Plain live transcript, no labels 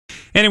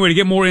Anyway, to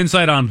get more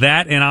insight on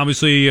that and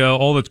obviously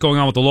all that's going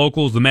on with the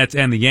locals, the Mets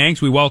and the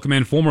Yanks, we welcome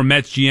in former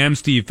Mets GM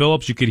Steve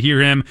Phillips. You could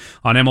hear him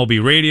on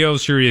MLB Radio,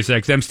 Sirius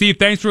XM. Steve,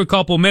 thanks for a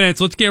couple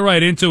minutes. Let's get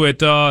right into it.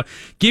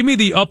 Give me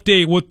the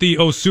update with the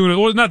Osuna,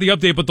 or not the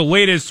update, but the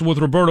latest with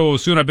Roberto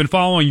Osuna. I've been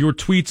following your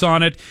tweets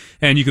on it,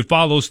 and you can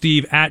follow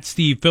Steve at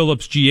Steve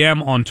Phillips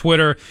GM on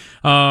Twitter.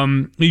 Are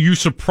you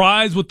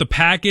surprised with the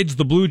package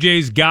the Blue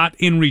Jays got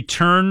in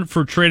return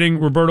for trading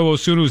Roberto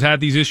Osuna, who's had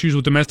these issues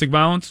with domestic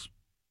violence?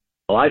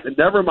 Well,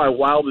 never in my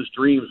wildest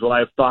dreams would I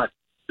have thought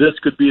this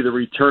could be the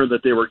return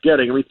that they were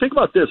getting. I mean, think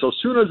about this.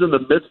 Osuna's in the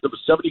midst of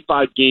a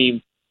 75-game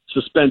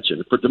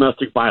suspension for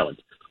domestic violence.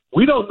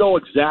 We don't know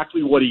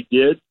exactly what he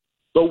did,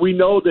 but we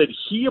know that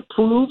he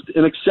approved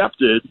and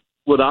accepted,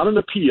 without an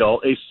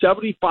appeal, a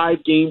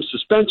 75-game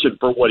suspension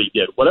for what he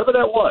did, whatever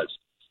that was.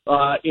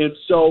 And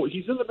so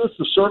he's in the midst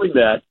of serving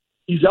that.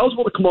 He's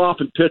eligible to come off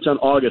and pitch on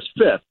August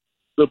 5th.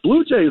 The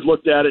Blue Jays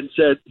looked at it and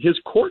said his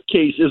court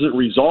case isn't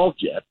resolved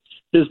yet.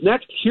 His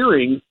next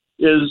hearing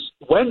is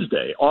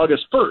Wednesday,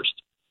 August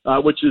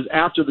 1st, which is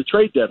after the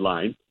trade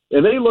deadline.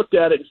 And they looked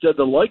at it and said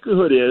the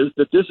likelihood is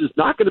that this is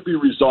not going to be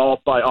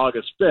resolved by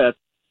August 5th.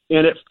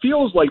 And it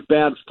feels like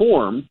bad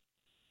form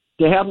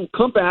to have him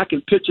come back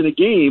and pitch in a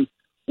game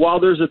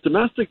while there's a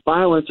domestic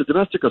violence, a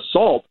domestic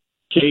assault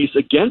case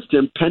against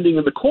him pending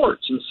in the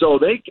courts. And so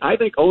I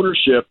think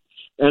ownership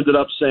ended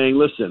up saying,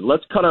 listen,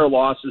 let's cut our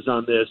losses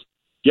on this,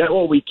 get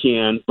what we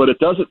can, but it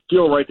doesn't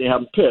feel right to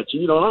have him pitch.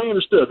 And, and I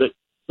understood that.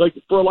 Like,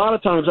 for a lot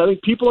of times, I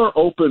think people are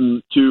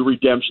open to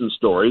redemption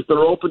stories. They're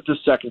open to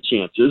second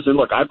chances. And,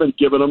 look, I've been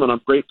given them, and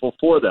I'm grateful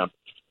for them.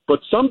 But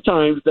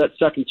sometimes that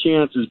second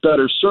chance is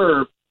better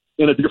served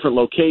in a different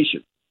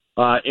location.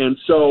 And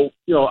so,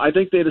 I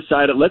think they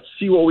decided, let's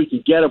see what we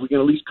can get if we can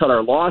at least cut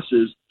our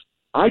losses.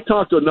 I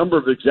talked to a number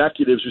of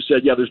executives who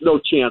said, yeah, there's no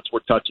chance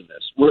we're touching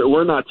this.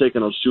 We're not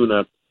taking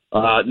Osuna,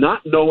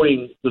 not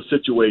knowing the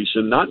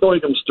situation, not knowing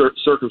the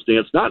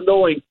circumstance, not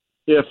knowing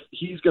if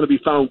he's going to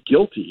be found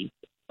guilty.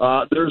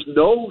 There's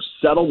no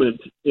settlement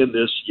in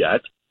this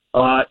yet.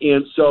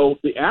 And so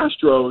the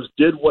Astros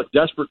did what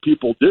desperate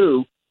people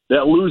do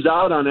that lose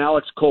out on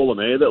Alex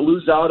Colomé, that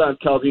lose out on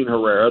Calvin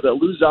Herrera, that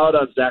lose out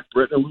on Zach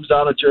Britton, and lose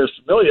out on Jeurys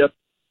Familia.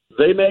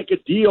 They make a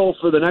deal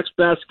for the next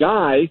best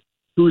guy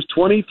who's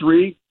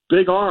 23,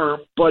 big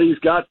arm, but he's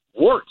got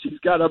warts. He's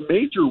got a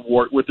major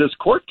wart with this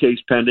court case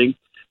pending.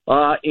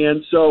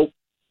 And so,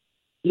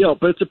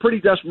 but it's a pretty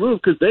desperate move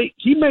because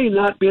he may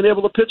not be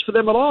able to pitch for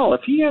them at all.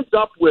 If he ends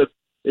up with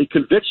a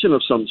conviction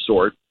of some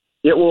sort,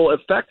 it will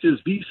affect his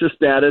visa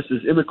status,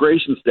 his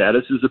immigration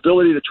status, his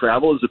ability to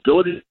travel, his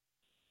ability.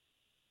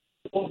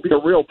 It will be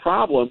a real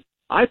problem.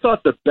 I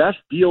thought the best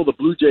deal the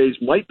Blue Jays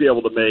might be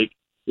able to make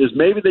is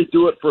maybe they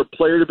do it for a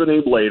player to be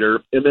named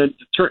later, and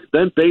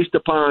then based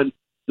upon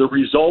the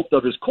result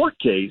of his court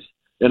case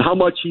and how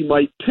much he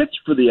might pitch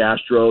for the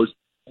Astros,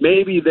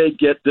 maybe they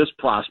get this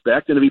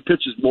prospect, and if he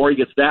pitches more, he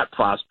gets that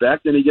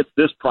prospect, and he gets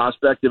this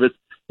prospect if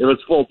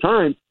it's full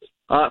time.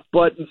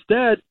 But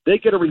instead, they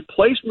get a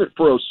replacement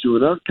for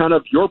Osuna, kind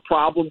of your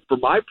problem for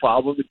my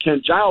problem, with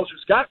Ken Giles,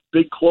 who's got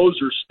big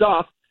closer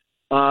stuff,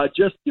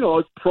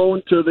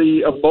 prone to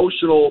the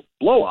emotional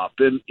blow-up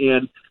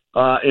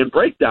and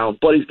breakdown.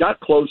 But he's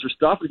got closer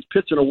stuff. He's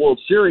pitching a World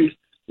Series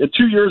in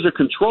 2 years of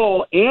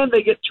control, and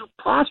they get two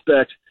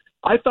prospects.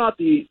 I thought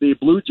the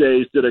Blue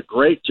Jays did a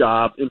great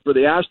job, and for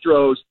the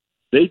Astros,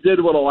 they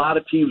did what a lot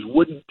of teams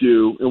wouldn't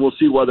do, and we'll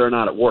see whether or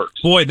not it works.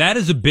 Boy, that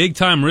is a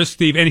big-time risk,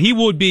 Steve. And he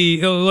would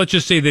be, let's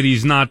just say that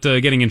he's not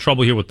getting in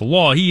trouble here with the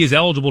law. He is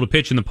eligible to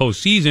pitch in the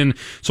postseason,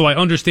 so I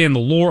understand the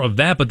lore of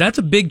that. But that's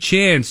a big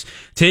chance,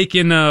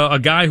 taking a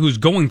guy who's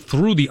going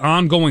through the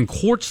ongoing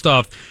court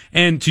stuff.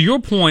 And to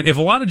your point, if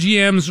a lot of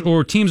GMs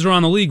or teams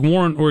around the league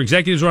or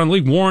executives around the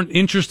league weren't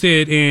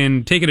interested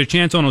in taking a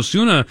chance on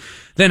Osuna,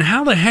 then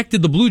how the heck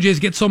did the Blue Jays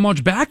get so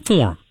much back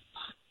for him?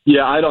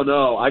 Yeah, I don't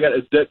know.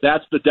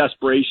 That's the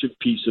desperation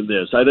piece in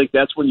this. I think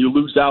that's when you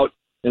lose out,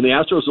 and the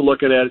Astros are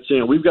looking at it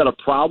saying, we've got a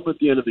problem at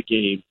the end of the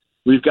game.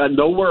 We've got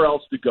nowhere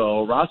else to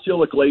go.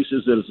 Raciel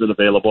Iglesias isn't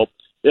available.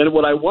 And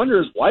what I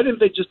wonder is, why didn't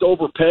they just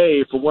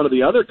overpay for one of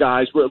the other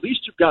guys where at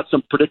least you've got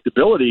some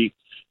predictability?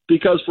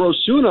 Because for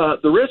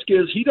Osuna, the risk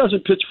is he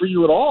doesn't pitch for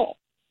you at all.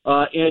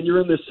 And you're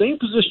in the same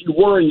position you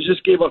were, and you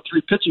just gave up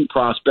three pitching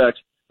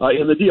prospects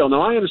in the deal.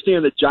 Now, I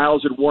understand that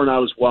Giles had worn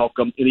out his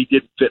welcome, and he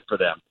didn't fit for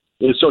them.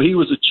 And so he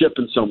was a chip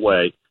in some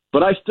way.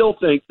 But I still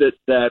think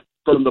that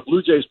from the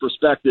Blue Jays'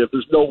 perspective,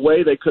 there's no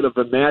way they could have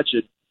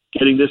imagined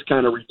getting this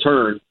kind of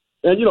return.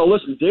 And,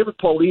 listen, David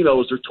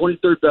Paulino is their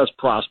 23rd best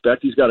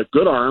prospect. He's got a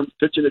good arm,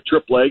 pitching at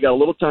AAA, got a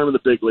little time in the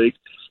big league.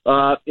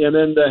 And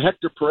then the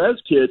Hector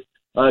Perez kid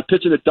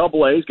pitching at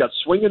AA. He's got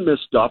swing and miss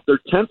stuff.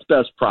 Their 10th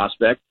best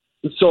prospect.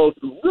 And so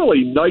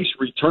really nice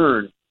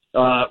return.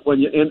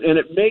 And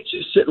it makes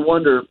you sit and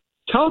wonder,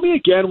 tell me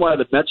again why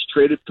the Mets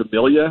traded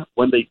Familia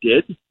when they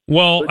did.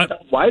 Well,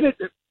 why did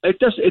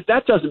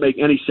that doesn't make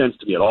any sense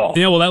to me at all.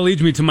 Yeah, well, that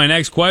leads me to my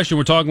next question.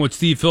 We're talking with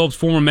Steve Phillips,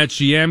 former Mets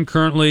GM,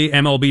 currently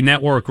MLB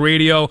Network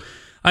Radio.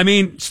 I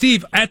mean,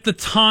 Steve, at the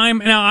time,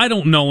 now I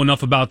don't know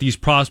enough about these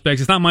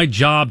prospects. It's not my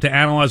job to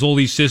analyze all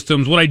these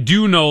systems. What I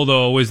do know,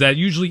 though, is that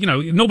usually,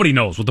 nobody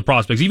knows what the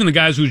prospects, even the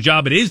guys whose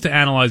job it is to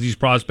analyze these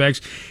prospects,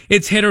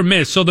 it's hit or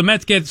miss. So the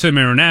Mets get some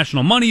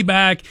international money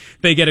back.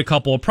 They get a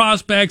couple of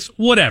prospects,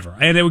 whatever.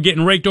 And they were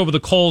getting raked over the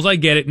coals. I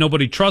get it.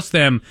 Nobody trusts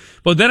them.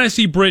 But then I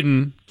see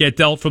Britain get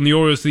dealt from the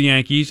Orioles to the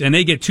Yankees, and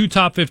they get 2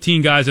 top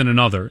 15 guys and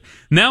another.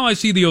 Now I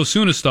see the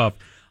Osuna stuff.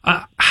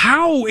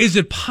 How is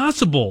it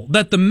possible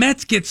that the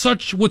Mets get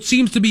such what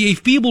seems to be a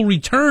feeble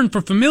return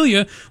for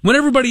Familia when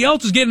everybody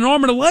else is getting an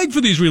arm and a leg for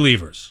these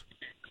relievers?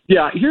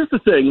 Yeah, here's the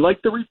thing. Like,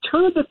 the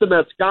return that the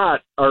Mets got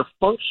are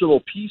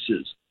functional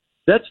pieces.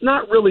 That's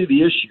not really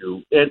the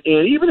issue. And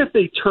even if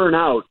they turn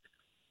out,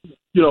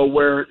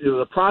 where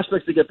the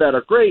prospects that get that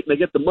are great, and they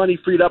get the money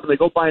freed up, and they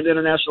go buy an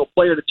international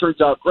player that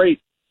turns out great,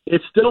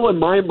 it's still, in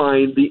my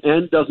mind, the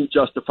end doesn't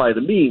justify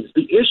the means.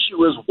 The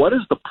issue is, what is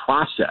the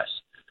process?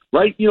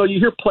 Right? You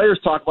hear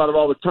players talk about it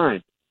all the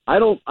time. I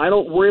don't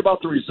worry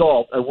about the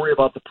result. I worry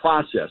about the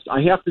process.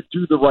 I have to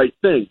do the right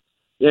thing.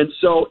 And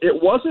so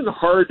it wasn't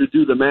hard to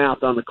do the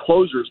math on the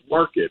closers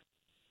market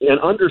and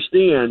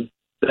understand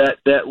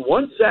that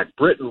once Zach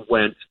Britton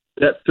went,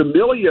 that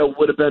Familia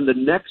would have been the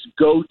next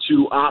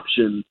go-to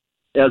option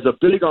as a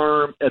big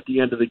arm at the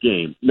end of the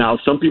game. Now,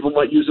 some people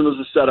might use him as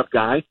a setup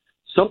guy.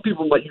 Some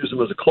people might use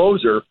him as a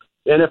closer.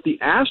 And if the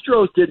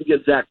Astros didn't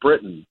get Zach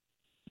Britton,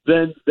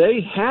 then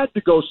they had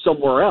to go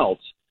somewhere else.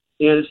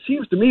 And it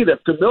seems to me that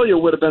Familia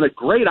would have been a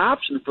great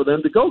option for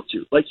them to go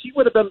to. Like, he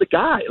would have been the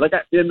guy.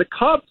 And the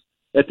Cubs,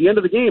 at the end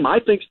of the game, I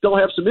think still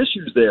have some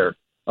issues there.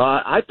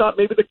 I thought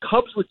maybe the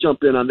Cubs would jump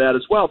in on that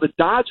as well. The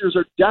Dodgers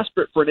are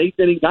desperate for an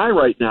eighth-inning guy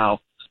right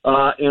now.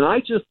 And I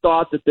just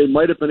thought that they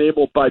might have been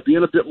able, by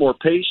being a bit more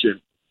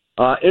patient.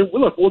 And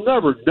look, we'll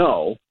never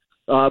know.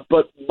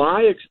 But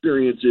my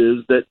experience is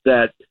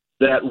that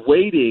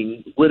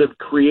waiting would have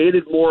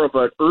created more of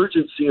an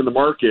urgency in the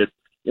market,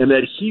 and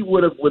that he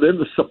would have, within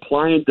the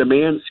supply and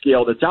demand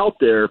scale that's out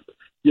there,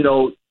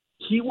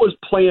 he was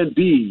plan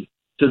B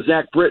to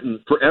Zach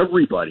Britton for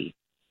everybody.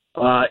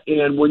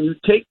 And when you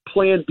take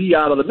plan B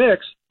out of the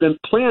mix, then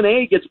plan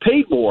A gets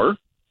paid more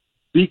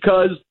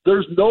because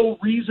there's no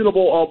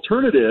reasonable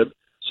alternative.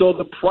 So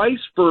the price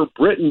for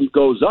Britton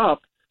goes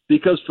up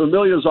because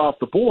Familia's off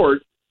the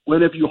board,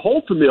 when if you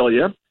hold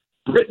Familia,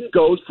 Britton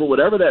goes for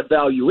whatever that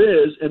value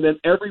is, and then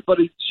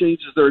everybody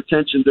changes their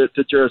attention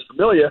to Jeurys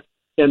Familia,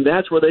 and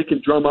that's where they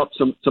can drum up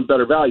some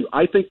better value.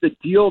 I think the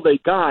deal they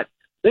got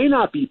may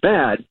not be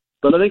bad,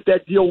 but I think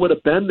that deal would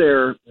have been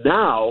there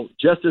now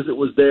just as it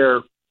was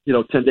there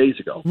 10 days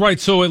ago.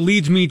 Right, so it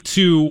leads me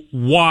to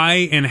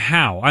why and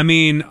how. I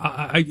mean,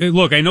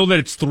 look, I know that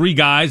it's 3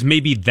 guys.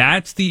 Maybe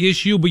that's the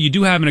issue, but you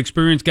do have an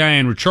experienced guy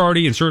in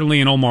Ricciardi and certainly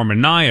in Omar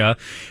Minaya.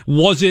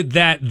 Was it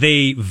that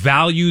they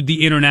valued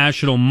the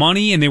international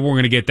money and they weren't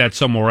going to get that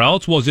somewhere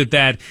else? Was it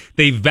that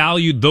they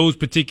valued those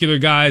particular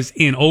guys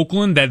in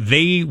Oakland, that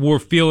they were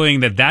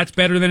feeling that that's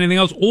better than anything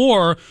else?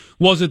 Or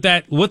was it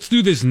that let's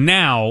do this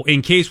now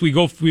in case we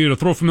go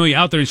throw Familia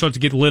out there and starts to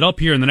get lit up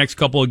here in the next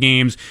couple of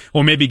games,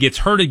 or maybe gets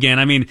hurt again?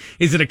 I mean,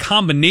 is it a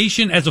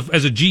combination? As a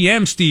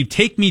GM, Steve,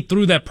 take me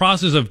through that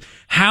process of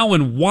how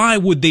and why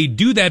would they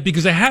do that?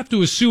 Because I have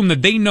to assume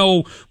that they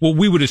know what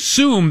we would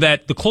assume,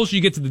 that the closer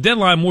you get to the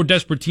deadline, more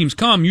desperate teams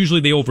come.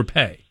 Usually they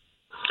overpay.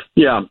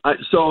 Yeah,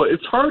 so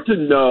it's hard to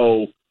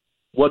know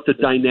what the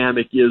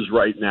dynamic is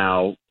right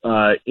now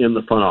in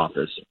the front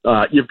office.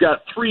 You've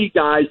got 3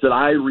 guys that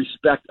I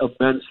respect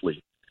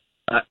immensely.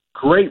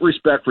 Great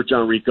respect for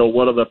John Rico,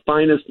 one of the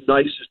finest,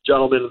 nicest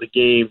gentlemen in the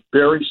game,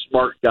 very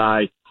smart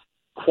guy,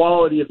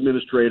 quality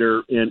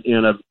administrator, and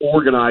an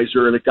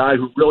organizer, and a guy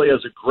who really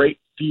has a great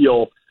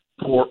feel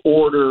for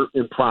order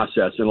and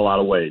process in a lot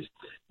of ways.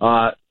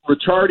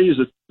 Ricciardi is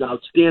an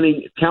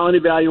outstanding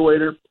talent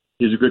evaluator.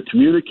 He's a good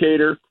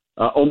communicator.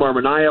 Omar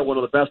Minaya, one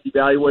of the best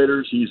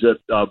evaluators. He's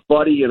a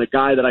buddy and a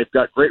guy that I've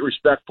got great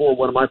respect for,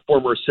 one of my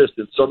former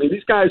assistants. So, I mean,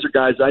 these guys are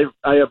guys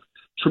I have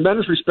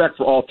tremendous respect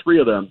for all 3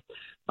 of them.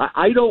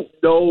 I don't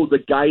know the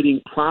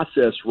guiding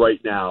process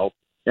right now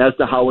as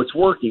to how it's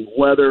working,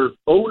 whether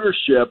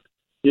ownership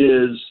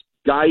is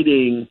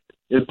guiding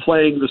and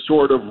playing the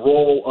sort of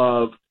role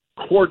of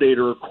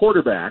coordinator or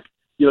quarterback,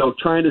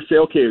 trying to say,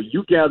 okay,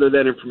 you gather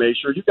that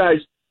information, or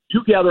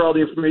you gather all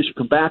the information,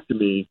 come back to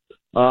me.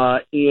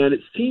 And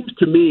it seems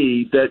to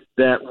me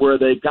that where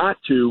they got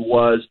to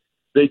was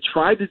they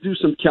tried to do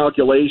some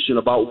calculation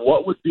about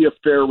what would be a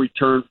fair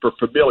return for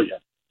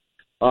Familia.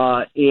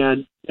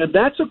 And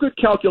that's a good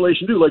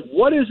calculation too. Like,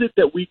 what is it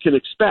that we can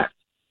expect?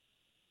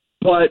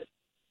 But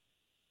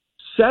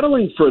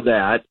settling for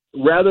that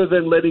rather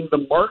than letting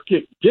the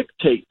market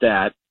dictate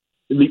that,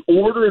 in the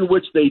order in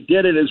which they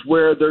did it, is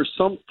where there's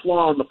some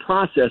flaw in the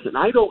process. And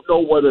I don't know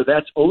whether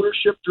that's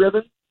ownership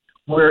driven,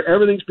 where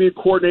everything's being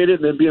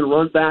coordinated and then being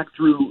run back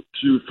through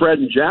to Fred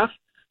and Jeff,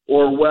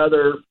 or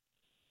whether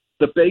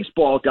the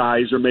baseball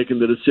guys are making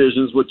the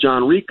decisions with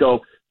John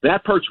Rico.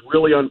 That part's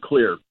really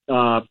unclear.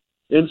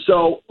 And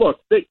so, look,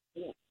 they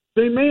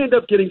may end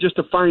up getting just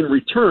a fine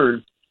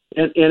return,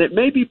 And it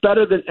may be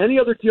better than any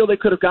other deal they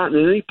could have gotten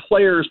in any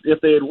players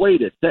if they had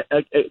waited.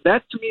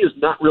 That to me is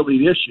not really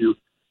the issue.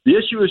 The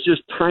issue is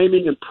just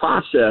timing and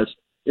process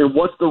and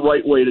what's the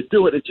right way to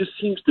do it. It just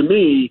seems to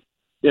me,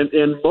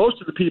 and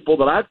most of the people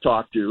that I've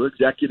talked to,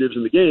 executives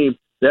in the game,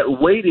 that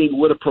waiting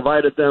would have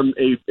provided them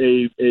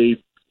a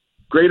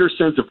greater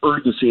sense of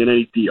urgency in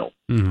any deal.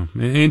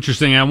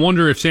 Interesting. I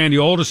wonder if Sandy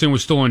Alderson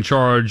was still in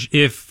charge,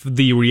 if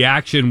the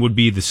reaction would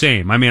be the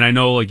same. I mean, I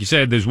know, like you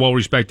said, there's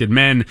well-respected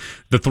men,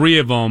 the three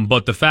of them,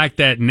 but the fact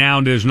that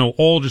now there's no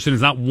Alderson, is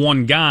not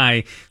one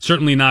guy,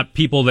 certainly not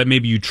people that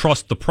maybe you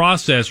trust the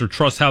process or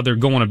trust how they're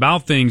going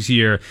about things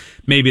here,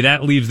 maybe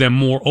that leaves them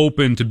more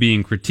open to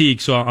being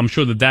critiqued. So I'm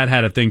sure that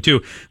had a thing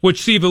too.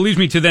 Which, Steve, it leads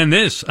me to then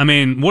this. I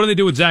mean, what do they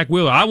do with Zach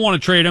Wheeler? I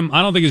want to trade him.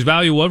 I don't think his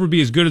value will ever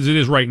be as good as it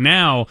is right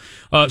now.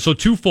 So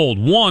twofold.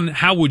 One,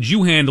 how would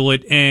you handle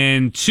it?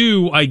 And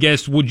two, I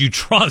guess, would you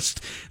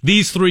trust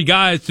these three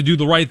guys to do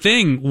the right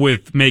thing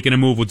with making a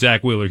move with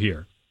Zach Wheeler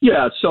here?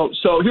 Yeah, so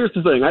here's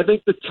the thing. I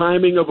think the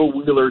timing of a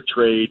Wheeler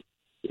trade,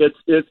 it's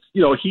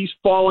he's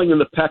falling in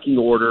the pecking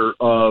order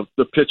of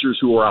the pitchers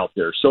who are out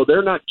there. So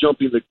they're not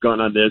jumping the gun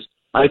on this.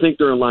 I think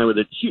they're in line with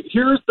it.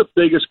 Here's the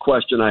biggest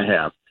question I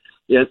have.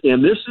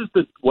 And this is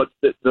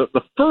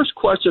the first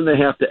question they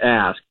have to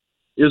ask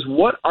is,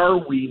 what are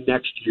we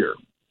next year?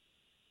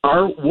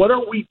 What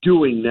are we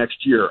doing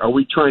next year? Are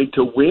we trying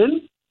to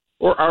win,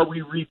 or are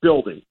we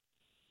rebuilding?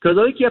 Because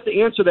I think you have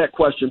to answer that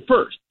question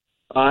first.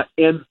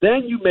 And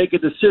then you make a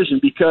decision,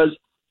 because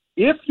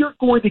if you're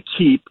going to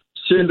keep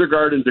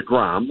Syndergaard and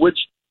DeGrom, which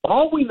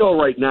all we know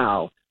right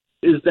now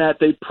is that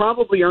they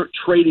probably aren't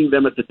trading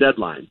them at the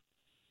deadline.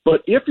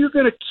 But if you're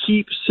going to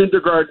keep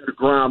Syndergaard and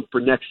DeGrom for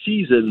next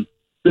season,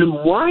 then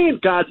why in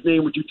God's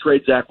name would you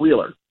trade Zach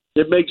Wheeler?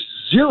 It makes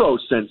zero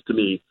sense to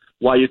me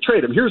why you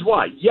trade him. Here's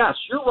why. Yes,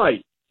 you're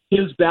right.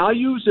 His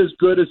value is as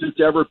good as it's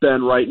ever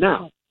been right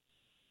now.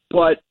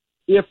 But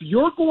if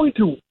you're going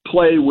to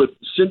play with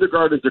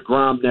Syndergaard and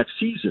DeGrom next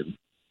season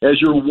as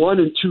your 1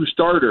 and 2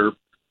 starter,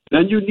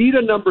 then you need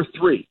a number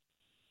 3,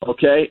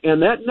 okay?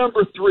 And that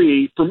number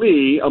 3, for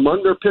me,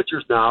 among their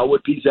pitchers now,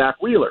 would be Zach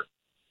Wheeler.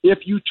 If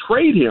you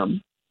trade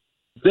him,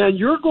 then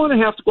you're going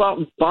to have to go out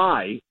and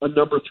buy a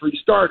number 3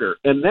 starter.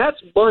 And that's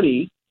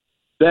money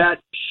that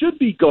should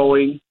be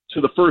going to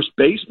the first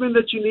baseman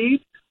that you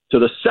need, to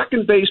the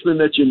second baseman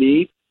that you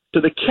need, to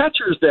the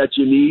catchers that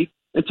you need,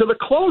 and to the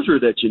closer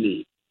that you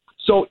need.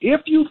 So if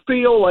you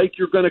feel like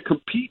you're going to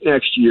compete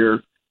next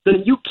year,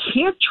 then you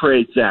can't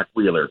trade Zach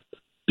Wheeler,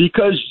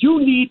 because you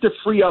need to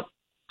free up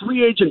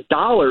free agent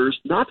dollars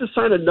not to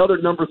sign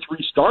another number 3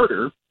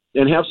 starter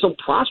and have some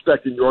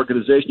prospect in your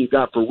organization you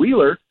got for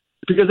Wheeler,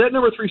 because that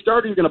number 3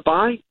 starter you're going to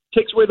buy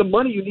takes away the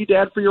money you need to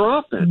add for your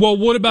offense. Well,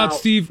 what about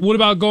Steve? What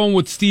about going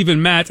with Steve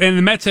and Matz? And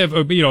the Mets have,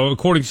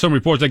 according to some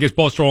reports, I guess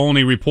Buster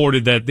Olney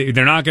reported that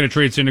they're not going to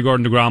trade Syndergaard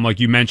and DeGrom, like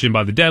you mentioned,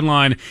 by the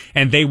deadline,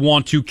 and they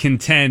want to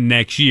contend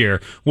next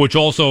year, which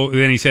also,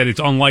 then he said it's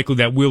unlikely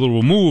that Wheeler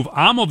will move.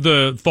 I'm of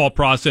the thought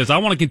process, I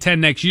want to contend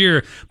next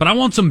year, but I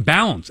want some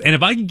balance. And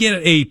if I can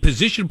get a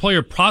position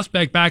player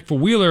prospect back for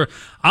Wheeler,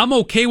 I'm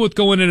okay with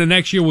going into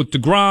next year with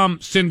DeGrom,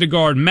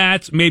 Syndergaard,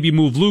 Matz, maybe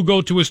move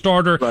Lugo to a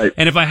starter. Right.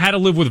 And if I had to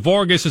live with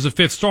Vargas as a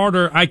 5th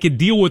starter, I could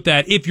deal with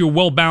that if you're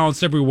well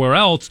balanced everywhere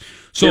else.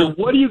 So and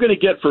what are you going to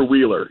get for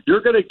Wheeler?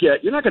 You're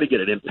not going to get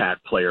an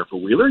impact player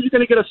for Wheeler. You're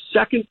going to get a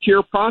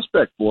 2nd-tier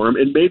prospect for him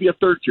and maybe a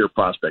 3rd-tier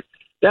prospect.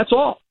 That's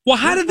all. Well,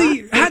 how did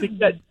they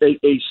get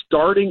a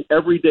starting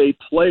everyday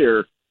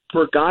player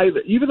for a guy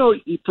that, even though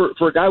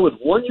for a guy with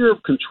 1 year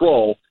of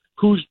control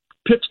who's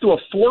pitched to a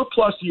 4+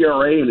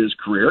 ERA in his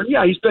career? And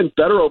yeah, he's been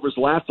better over his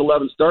last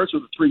 11 starts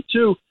with a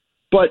 3.2,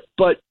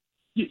 but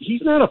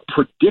he's not a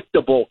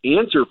predictable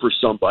answer for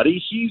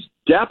somebody. He's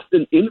depth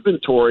and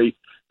inventory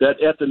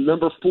that at the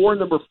number 4,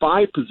 number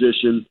 5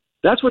 position,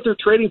 that's what they're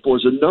trading for,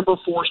 is a number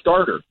 4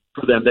 starter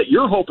for them that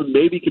you're hoping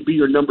maybe could be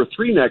your number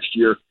 3 next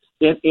year.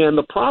 And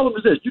the problem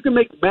is this: you can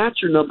make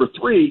Matz your number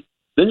 3,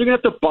 then you're going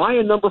to have to buy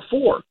a number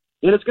 4,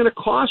 and it's going to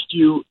cost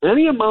you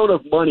any amount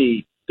of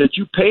money that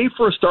you pay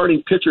for a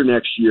starting pitcher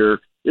next year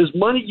is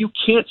money you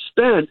can't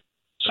spend.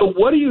 So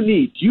what do you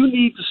need? Do you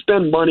need to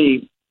spend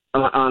money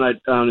on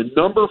a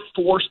number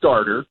 4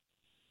 starter,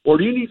 or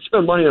do you need to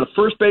spend money on a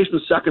first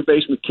baseman, second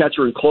baseman,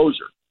 catcher, and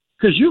closer?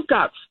 Because you've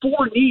got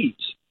 4 needs.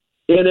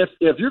 And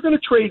if you're going to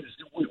trade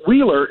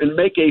Wheeler and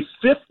make a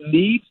 5th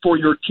need for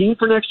your team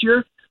for next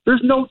year,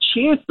 there's no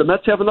chance the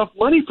Mets have enough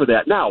money for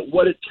that. Now,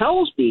 what it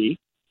tells me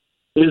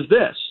is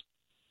this,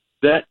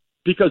 that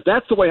because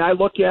that's the way I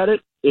look at it,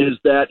 is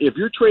that if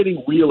you're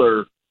trading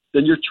Wheeler,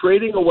 then you're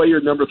trading away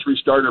your number 3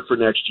 starter for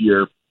next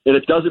year, and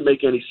it doesn't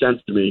make any sense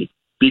to me,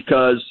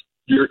 because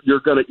you're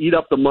going to eat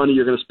up the money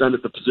you're going to spend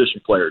at the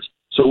position players.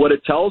 So what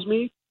it tells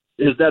me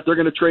is that they're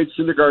going to trade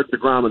Syndergaard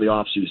and DeGrom in the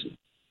offseason.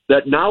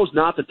 That now's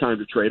not the time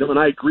to trade them, and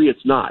I agree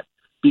it's not.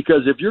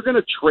 Because if you're going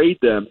to trade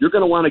them, you're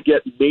going to want to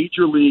get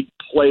major league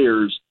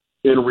players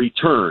in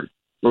return,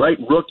 right?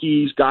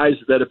 Rookies, guys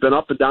that have been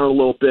up and down a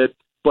little bit,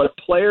 but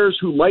players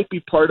who might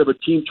be part of a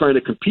team trying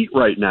to compete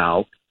right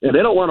now, and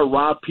they don't want to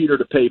rob Peter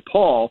to pay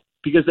Paul.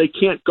 because they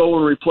can't go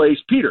and replace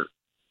Peter.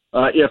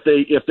 If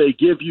they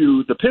give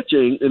you the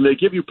pitching and they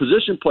give you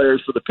position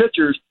players for the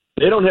pitchers,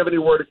 they don't have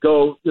anywhere to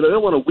go. They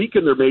don't want to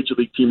weaken their major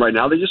league team right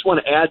now. They just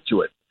want to add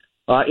to it.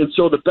 And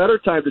so the better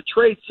time to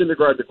trade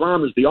Syndergaard to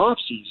DeGrom is the off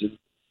season.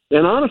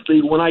 And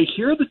honestly, when I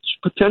hear the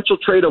potential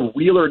trade of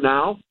Wheeler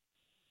now,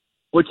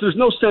 which there's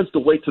no sense to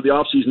wait to the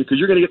off season because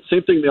you're going to get the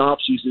same thing in the off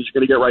season as you're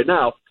going to get right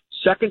now.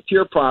 Second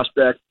tier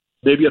prospect,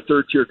 maybe a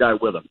third tier guy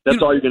with him.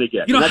 That's all you're going to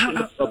get.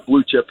 That's a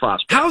blue chip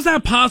prospect. How's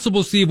that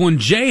possible, Steve? When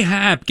Jay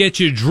Happ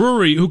gets you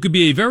Drury, who could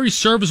be a very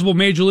serviceable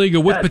major leaguer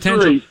with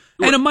potential, Drury,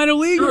 and a minor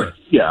leaguer.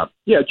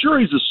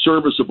 Drury's a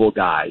serviceable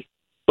guy,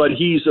 but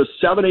he's a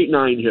 7, 8,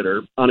 9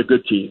 hitter on a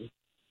good team.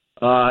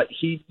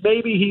 He's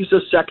a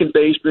second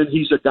baseman.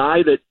 He's a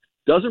guy that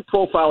doesn't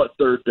profile at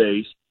third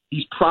base.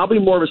 He's probably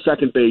more of a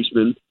second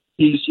baseman.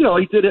 He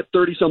did hit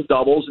 30-some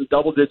doubles and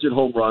double-digit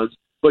home runs,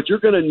 but you're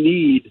going to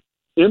need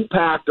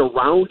impact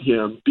around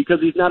him because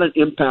he's not an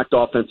impact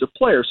offensive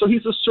player. So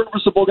he's a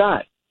serviceable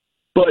guy.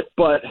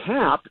 But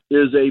Happ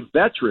is a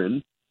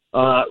veteran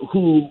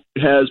who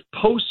has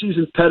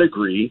postseason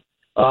pedigree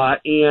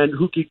and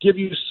who could give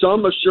you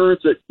some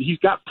assurance that he's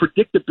got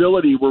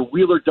predictability where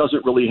Wheeler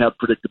doesn't really have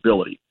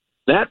predictability.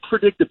 That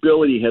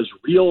predictability has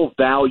real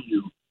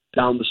value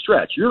down the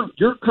stretch.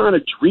 You're kind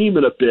of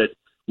dreaming a bit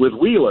with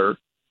Wheeler,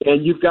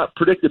 and you've got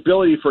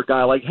predictability for a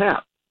guy like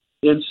Happ.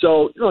 And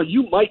so,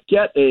 you might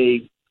get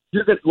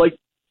here's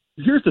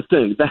the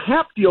thing. The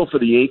Happ deal for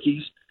the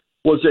Yankees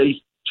was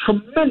a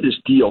tremendous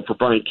deal for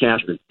Brian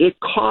Cashman. It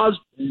caused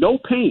no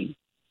pain.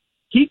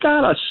 He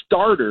got a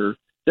starter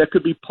that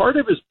could be part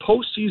of his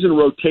postseason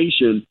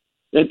rotation.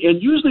 And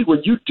usually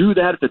when you do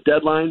that at the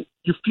deadline,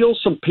 you feel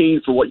some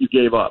pain for what you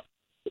gave up.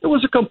 It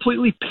was a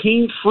completely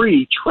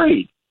pain-free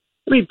trade.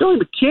 I mean, Billy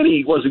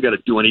McKinney wasn't going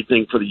to do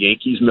anything for the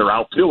Yankees in their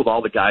outfield with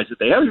all the guys that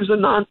they have. He was a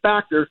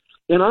non-factor.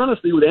 And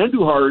honestly, with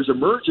Andujar's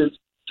emergence,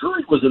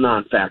 Drury was a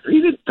non-factor. He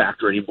didn't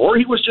factor anymore.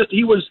 He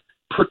was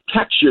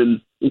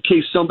protection in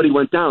case somebody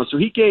went down. So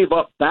he gave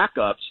up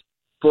backups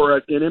for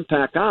an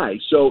impact guy.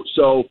 So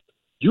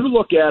you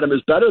look at him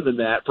as better than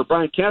that. For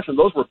Brian Cashman,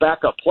 those were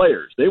backup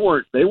players. They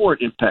weren't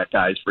impact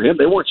guys for him.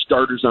 They weren't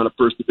starters on a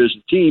first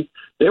division team.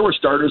 They were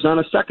starters on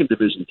a second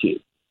division team.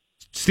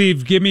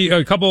 Steve, give me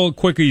a couple of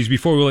quickies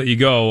before we let you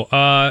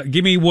go.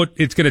 Give me what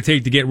it's going to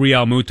take to get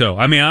Real Muto.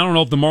 I mean, I don't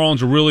know if the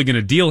Marlins are really going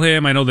to deal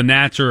him. I know the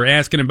Nats are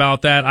asking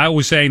about that. I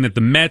was saying that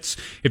the Mets,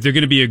 if they're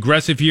going to be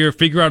aggressive here,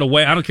 figure out a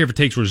way. I don't care if it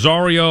takes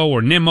Rosario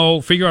or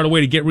Nimmo, figure out a way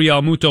to get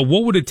Real Muto.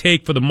 What would it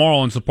take for the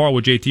Marlins to part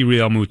with JT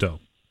Real Muto?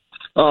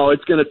 Oh,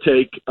 it's going to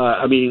take,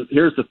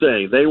 here's the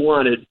thing. They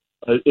wanted,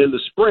 in the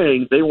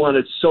spring, they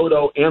wanted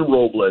Soto and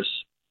Robles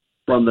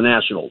from the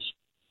Nationals.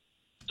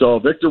 So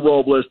Victor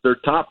Robles, their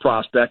top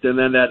prospect, and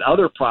then that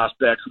other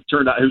prospect who's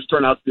turned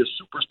out to be a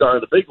superstar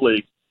in the big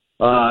league,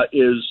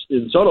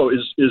 Soto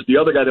is the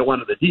other guy that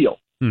wanted the deal.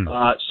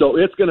 So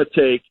it's going to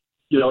take,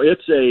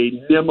 it's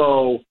a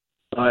Nimmo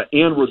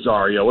and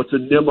Rosario. It's a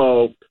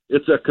Nimmo,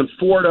 it's a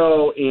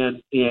Conforto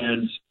and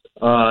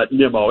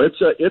Nimmo.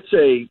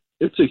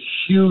 It's a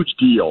huge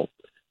deal.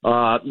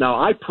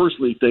 Now, I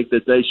personally think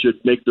that they should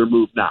make their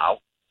move now.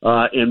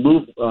 And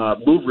move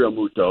Real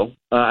Muto.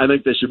 I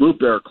think they should move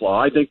Bear Claw.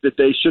 I think that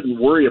they shouldn't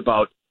worry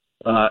about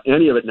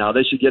any of it now.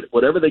 They should get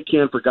whatever they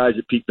can for guys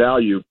at peak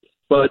value.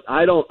 But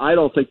I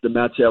don't think the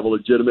Mets have a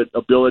legitimate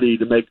ability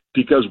to make,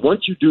 because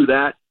once you do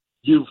that,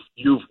 you've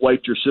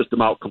wiped your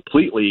system out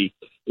completely.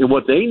 And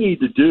what they need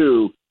to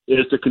do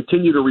is to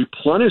continue to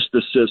replenish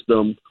the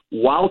system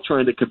while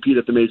trying to compete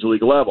at the major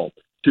league level.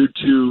 To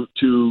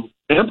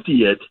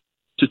empty it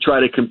to try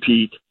to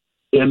compete.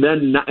 And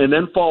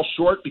then fall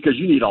short because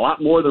you need a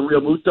lot more than Real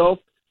Muto,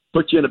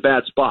 put you in a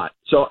bad spot.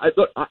 So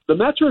the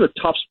Mets are in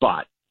a tough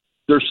spot.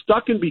 They're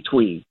stuck in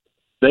between.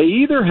 They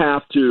either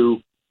have to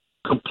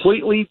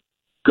completely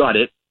gut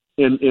it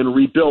and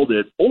rebuild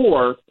it,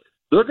 or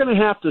they're going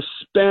to have to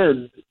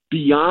spend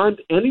beyond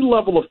any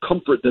level of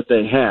comfort that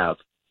they have,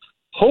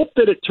 hope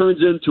that it turns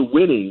into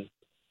winning,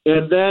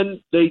 and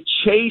then they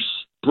chase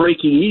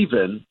breaking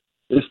even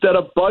instead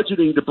of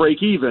budgeting to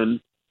break even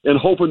and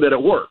hoping that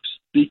it works.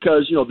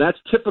 Because, that's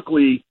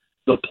typically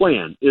the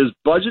plan, is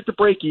budget to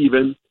break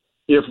even.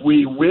 If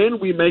we win,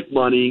 we make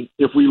money.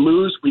 If we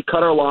lose, we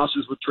cut our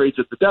losses with trades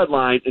at the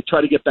deadline and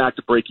try to get back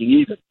to breaking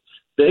even.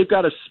 They've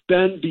got to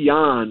spend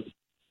beyond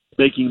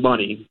making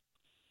money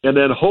and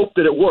then hope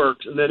that it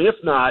works. And then if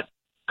not,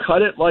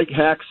 cut it like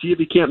heck, see if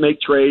you can't make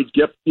trades,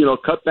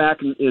 cut back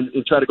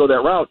and try to go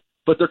that route.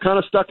 But they're kind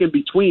of stuck in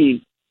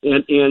between,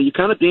 and you're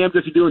kind of damned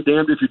if you do and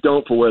damned if you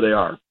don't for where they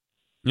are.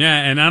 Yeah,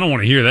 and I don't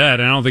want to hear that.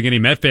 And I don't think any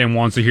Met fan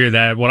wants to hear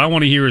that. What I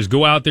want to hear is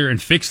go out there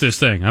and fix this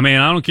thing. I mean,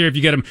 I don't care if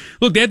you get them.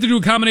 Look, they have to do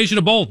a combination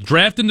of both.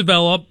 Draft and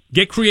develop.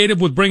 Get creative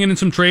with bringing in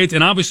some trades,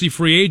 and obviously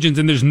free agents.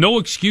 And there's no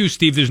excuse,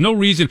 Steve. There's no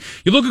reason.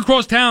 You look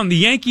across town, the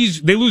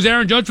Yankees, they lose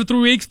Aaron Judge for 3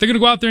 weeks. They're going to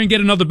go out there and get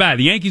another bat.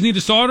 The Yankees need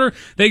a starter.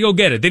 They go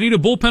get it. They need a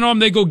bullpen arm.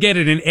 They go get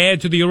it and add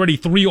to the already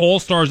 3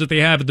 all-stars that they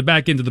have at the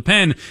back end of the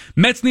pen.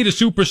 Mets need a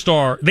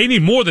superstar. They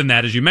need more than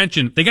that, as you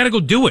mentioned. They got to go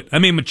do it. I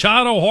mean,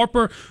 Machado,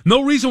 Harper,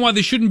 no reason why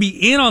they shouldn't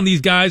be in on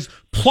these guys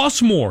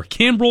plus more,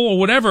 Kimbrel or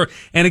whatever.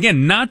 And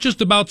again, not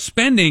just about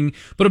spending,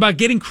 but about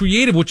getting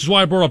creative, which is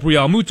why I brought up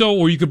Real Muto,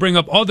 or you could bring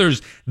up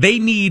others. They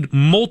need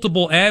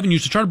multiple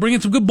avenues to try to bring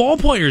in some good ball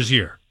players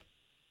here.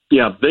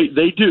 Yeah,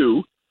 they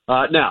do.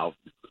 Now,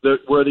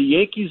 where the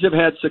Yankees have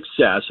had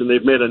success, and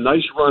they've made a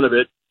nice run of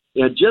it,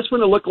 and just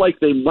when it looked like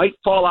they might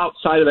fall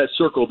outside of that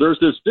circle, there's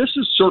this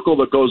vicious circle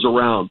that goes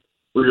around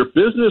where your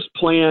business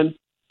plan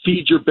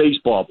feeds your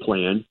baseball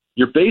plan,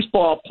 your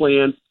baseball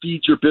plan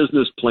feeds your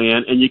business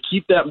plan, and you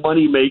keep that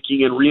money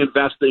making and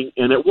reinvesting,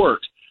 and it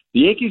works.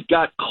 The Yankees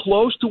got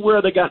close to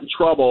where they got in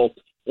trouble,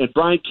 and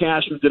Brian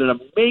Cashman did an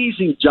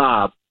amazing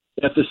job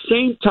at the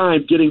same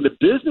time getting the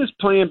business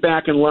plan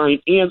back in line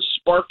and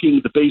sparking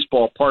the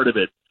baseball part of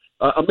it.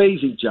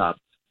 Amazing job.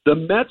 The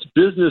Mets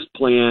business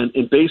plan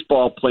and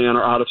baseball plan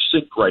are out of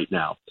sync right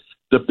now.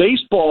 The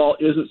baseball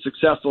isn't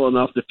successful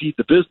enough to feed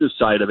the business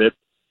side of it,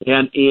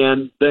 and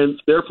then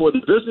therefore the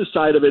business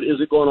side of it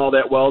isn't going all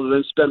that well to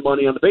then spend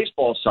money on the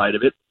baseball side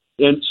of it.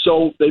 And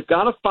so they've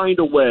got to find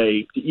a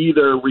way to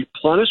either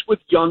replenish with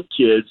young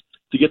kids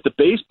to get the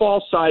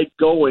baseball side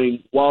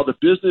going while the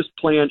business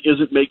plan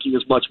isn't making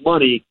as much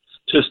money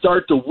to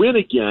start to win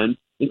again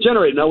and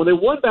generate. Now, when they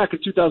won back in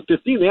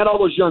 2015, they had all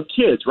those young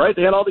kids, right?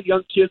 They had all the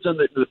young kids on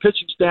the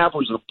pitching staff. It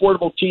was an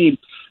affordable team,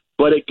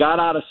 but it got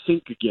out of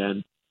sync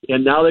again.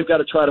 And now they've got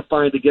to try to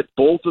find to get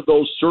both of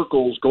those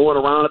circles going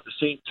around at the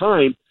same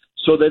time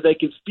so that they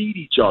can feed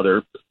each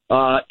other.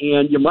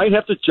 And you might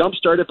have to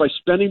jumpstart it by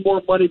spending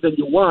more money than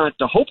you want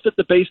to hope that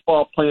the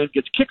baseball plan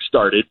gets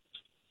kickstarted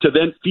to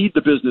then feed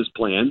the business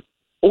plan.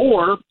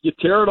 Or you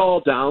tear it all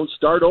down,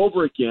 start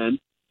over again,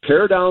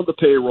 pare down the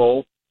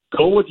payroll,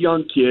 go with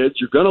young kids.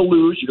 You're going to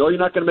lose. You know you're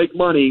not going to make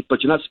money,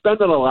 but you're not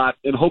spending a lot,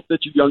 and hope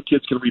that your young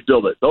kids can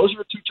rebuild it. Those are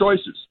the two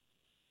choices.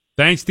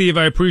 Thanks, Steve.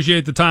 I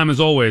appreciate the time as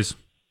always.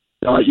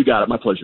 All right, you got it. My pleasure.